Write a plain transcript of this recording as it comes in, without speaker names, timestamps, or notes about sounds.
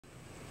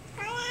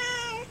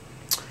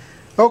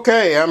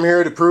Okay, I'm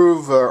here to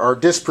prove, or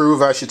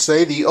disprove, I should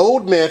say, the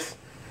old myth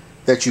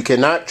that you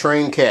cannot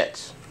train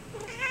cats.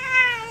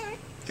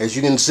 As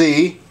you can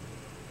see,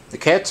 the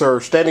cats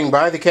are standing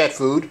by the cat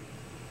food.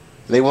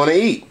 They want to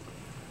eat.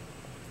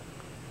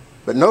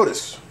 But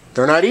notice,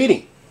 they're not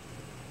eating.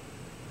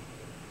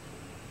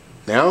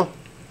 Now,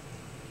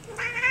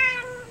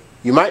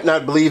 you might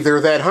not believe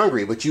they're that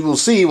hungry, but you will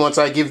see once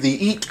I give the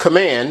eat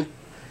command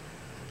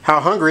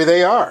how hungry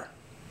they are.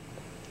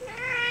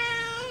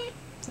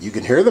 You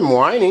can hear them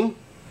whining.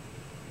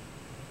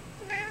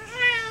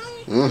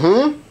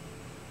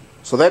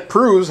 So that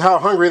proves how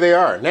hungry they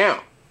are.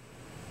 Now,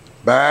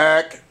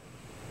 back.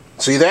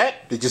 See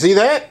that? Did you see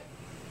that?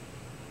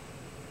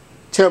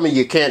 Tell me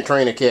you can't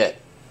train a cat.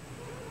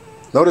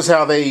 Notice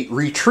how they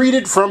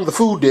retreated from the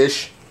food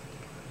dish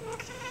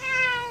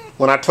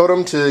when I told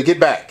them to get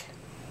back.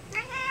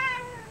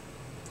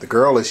 The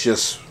girl is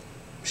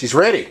she's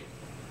ready.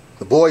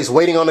 The boy's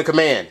waiting on the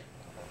command.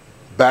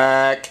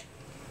 Back.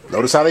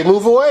 Notice how they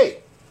move away.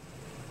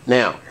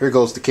 Now, here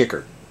goes the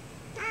kicker.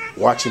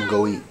 Watch him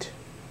go eat.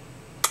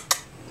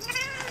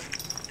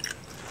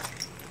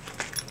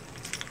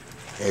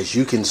 As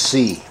you can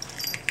see,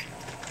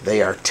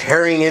 they are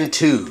tearing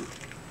into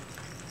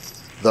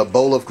the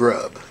bowl of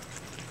grub,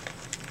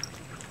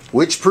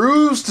 which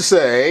proves to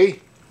say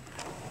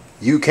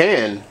you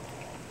can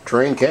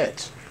train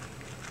cats.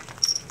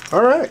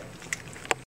 All right.